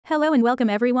Hello and welcome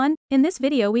everyone. In this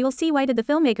video we will see why did the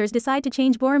filmmakers decide to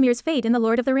change Boromir's fate in The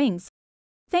Lord of the Rings.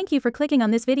 Thank you for clicking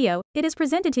on this video. It is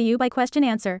presented to you by Question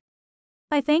Answer.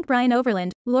 I thank Brian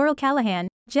Overland, Laurel Callahan,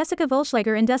 Jessica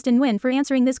Volschlager and Dustin Nguyen for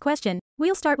answering this question.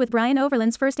 We'll start with Brian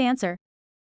Overland's first answer.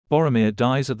 Boromir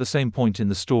dies at the same point in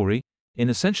the story, in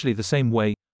essentially the same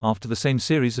way, after the same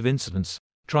series of incidents,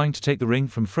 trying to take the ring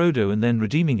from Frodo and then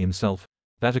redeeming himself,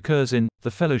 that occurs in The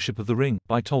Fellowship of the Ring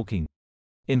by Tolkien.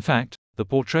 In fact, the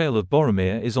portrayal of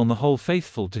Boromir is on the whole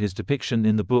faithful to his depiction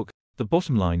in the book. The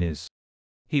bottom line is,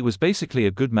 he was basically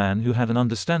a good man who had an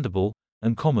understandable,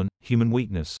 and common, human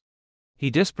weakness. He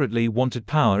desperately wanted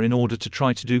power in order to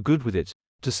try to do good with it,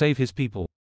 to save his people.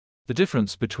 The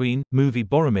difference between movie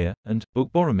Boromir and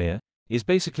book Boromir is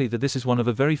basically that this is one of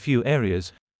a very few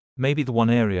areas, maybe the one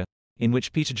area, in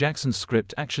which Peter Jackson's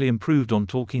script actually improved on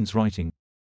Tolkien's writing.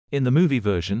 In the movie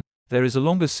version, there is a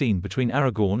longer scene between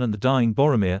Aragorn and the dying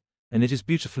Boromir, and it is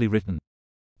beautifully written.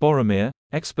 Boromir,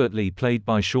 expertly played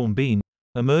by Sean Bean,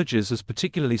 emerges as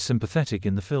particularly sympathetic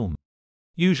in the film.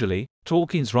 Usually,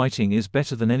 Tolkien's writing is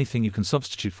better than anything you can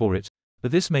substitute for it,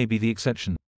 but this may be the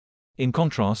exception. In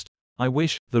contrast, I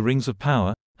wish The Rings of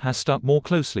Power has stuck more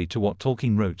closely to what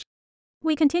Tolkien wrote.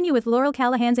 We continue with Laurel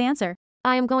Callahan's answer.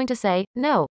 I am going to say,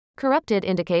 no. Corrupted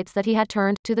indicates that he had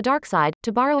turned to the dark side,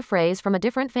 to borrow a phrase from a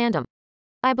different fandom.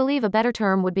 I believe a better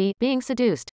term would be being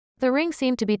seduced. The ring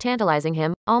seemed to be tantalizing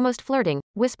him, almost flirting,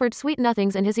 whispered sweet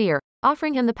nothings in his ear,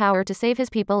 offering him the power to save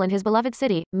his people and his beloved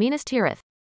city, Minas Tirith.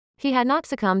 He had not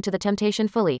succumbed to the temptation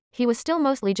fully, he was still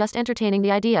mostly just entertaining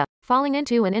the idea, falling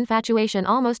into an infatuation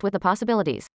almost with the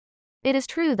possibilities. It is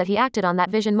true that he acted on that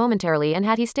vision momentarily, and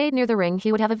had he stayed near the ring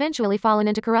he would have eventually fallen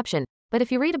into corruption. But if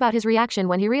you read about his reaction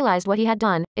when he realized what he had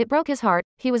done, it broke his heart.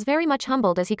 He was very much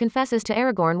humbled as he confesses to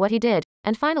Aragorn what he did,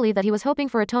 and finally that he was hoping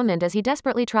for atonement as he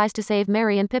desperately tries to save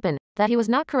Merry and Pippin, that he was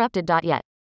not corrupted yet.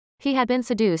 He had been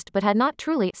seduced but had not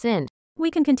truly sinned.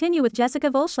 We can continue with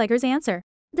Jessica Volschlager's answer.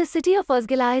 The city of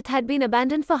Osgiliath had been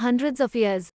abandoned for hundreds of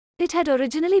years. It had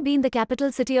originally been the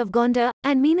capital city of Gondor,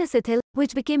 and Minas Ithil,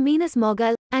 which became Minas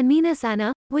Morgul, and Minas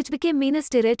Anna, which became Minas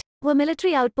Tirith, were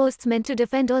military outposts meant to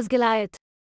defend Osgiliath.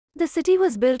 The city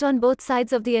was built on both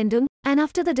sides of the Endung, and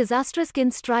after the disastrous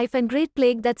kin strife and great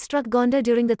plague that struck Gondor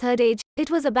during the Third Age, it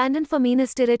was abandoned for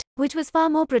Minas Tirith, which was far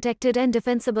more protected and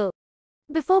defensible.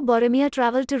 Before Boromir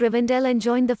traveled to Rivendell and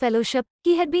joined the Fellowship,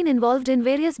 he had been involved in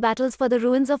various battles for the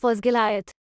ruins of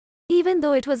Osgiliath. Even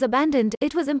though it was abandoned,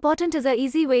 it was important as an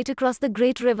easy way to cross the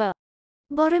Great River.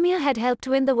 Boromir had helped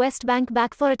win the West Bank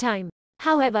back for a time.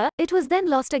 However, it was then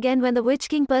lost again when the Witch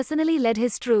King personally led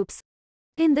his troops.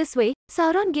 In this way,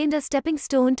 Sauron gained a stepping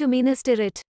stone to Minas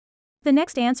Tirith. The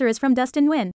next answer is from Dustin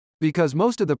Nguyen. Because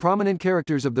most of the prominent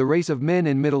characters of the race of men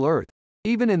in Middle-earth,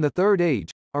 even in the Third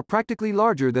Age, are practically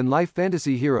larger-than-life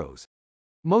fantasy heroes.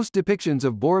 Most depictions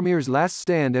of Boromir's last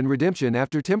stand and redemption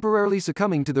after temporarily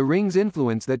succumbing to the ring's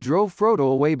influence that drove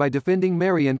Frodo away by defending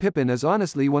Merry and Pippin is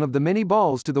honestly one of the many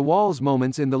balls-to-the-walls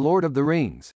moments in The Lord of the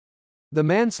Rings. The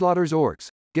man slaughters orcs,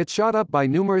 gets shot up by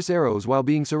numerous arrows while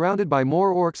being surrounded by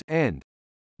more orcs, and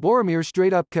Boromir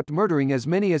straight up kept murdering as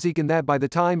many as he can. That by the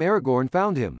time Aragorn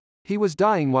found him, he was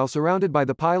dying while surrounded by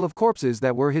the pile of corpses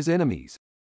that were his enemies.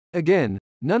 Again,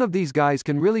 none of these guys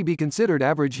can really be considered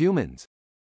average humans.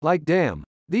 Like damn,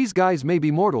 these guys may be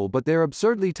mortal but they're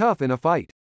absurdly tough in a fight.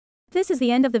 This is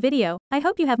the end of the video. I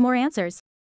hope you have more answers.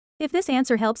 If this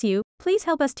answer helps you, please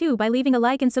help us too by leaving a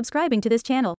like and subscribing to this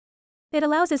channel. It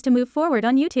allows us to move forward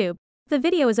on YouTube. The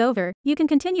video is over. You can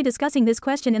continue discussing this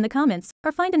question in the comments,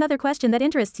 or find another question that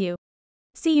interests you.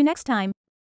 See you next time.